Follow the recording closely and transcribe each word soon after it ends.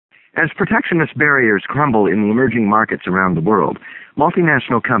As protectionist barriers crumble in the emerging markets around the world,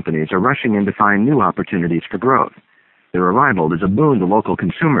 multinational companies are rushing in to find new opportunities for growth. Their arrival is a boon to local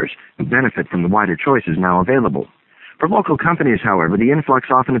consumers who benefit from the wider choices now available. For local companies, however, the influx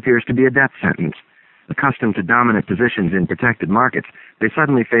often appears to be a death sentence. Accustomed to dominant positions in protected markets, they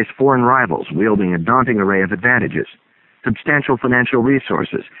suddenly face foreign rivals wielding a daunting array of advantages. Substantial financial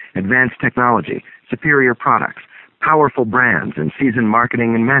resources, advanced technology, superior products, powerful brands, and seasoned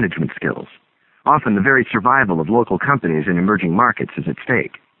marketing and management skills. Often the very survival of local companies in emerging markets is at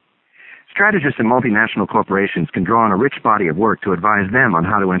stake. Strategists and multinational corporations can draw on a rich body of work to advise them on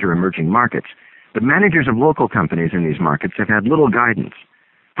how to enter emerging markets, but managers of local companies in these markets have had little guidance.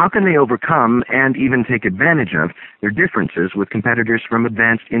 How can they overcome and even take advantage of their differences with competitors from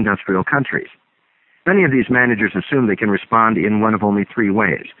advanced industrial countries? Many of these managers assume they can respond in one of only three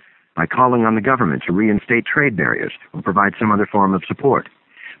ways: by calling on the government to reinstate trade barriers or provide some other form of support,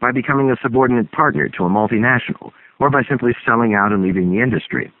 by becoming a subordinate partner to a multinational, or by simply selling out and leaving the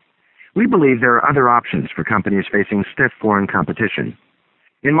industry. We believe there are other options for companies facing stiff foreign competition.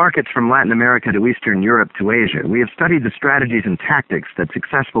 In markets from Latin America to Eastern Europe to Asia, we have studied the strategies and tactics that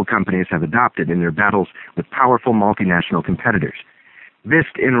successful companies have adopted in their battles with powerful multinational competitors.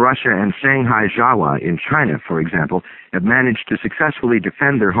 Vist in Russia and Shanghai Jawa in China, for example, have managed to successfully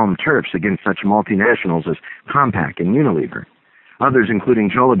defend their home turfs against such multinationals as Compaq and Unilever. Others,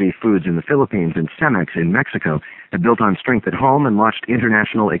 including Jollibee Foods in the Philippines and Cemex in Mexico, have built on strength at home and launched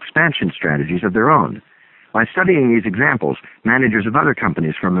international expansion strategies of their own. By studying these examples, managers of other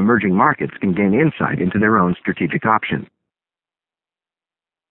companies from emerging markets can gain insight into their own strategic options.